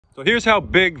So here's how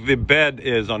big the bed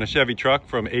is on a Chevy truck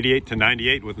from 88 to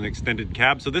 98 with an extended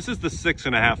cab. So this is the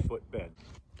 6.5 foot bed.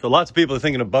 So lots of people are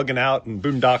thinking of bugging out and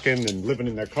boondocking and living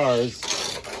in their cars.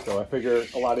 So I figure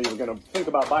a lot of you are going to think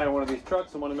about buying one of these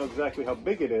trucks and want to know exactly how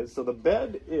big it is. So the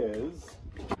bed is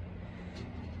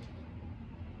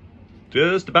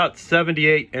just about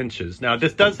 78 inches. Now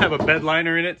this does have a bed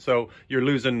liner in it, so you're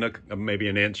losing maybe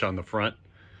an inch on the front.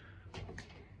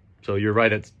 So you're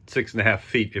right at 6.5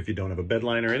 feet if you don't have a bed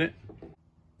liner in it.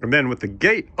 And then with the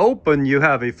gate open, you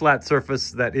have a flat surface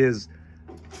that is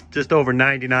just over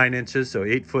 99 inches. So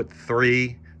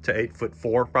 8'3" to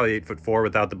 8'4", probably 8'4"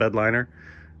 without the bed liner.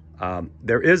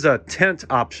 There is a tent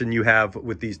option you have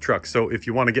with these trucks. So if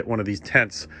you want to get one of these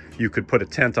tents, you could put a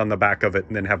tent on the back of it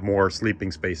and then have more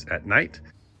sleeping space at night.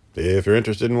 If you're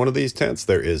interested in one of these tents,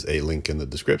 there is a link in the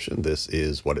description. This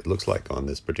is what it looks like on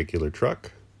this particular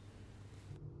truck.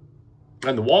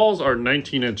 And the walls are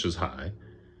 19 inches high.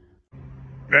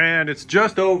 And it's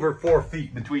just over 4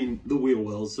 feet between the wheel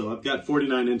wells. So I've got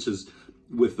 49 inches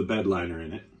with the bed liner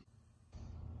in it.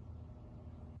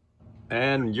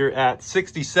 And you're at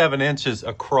 67 inches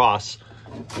across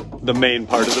the main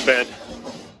part of the bed.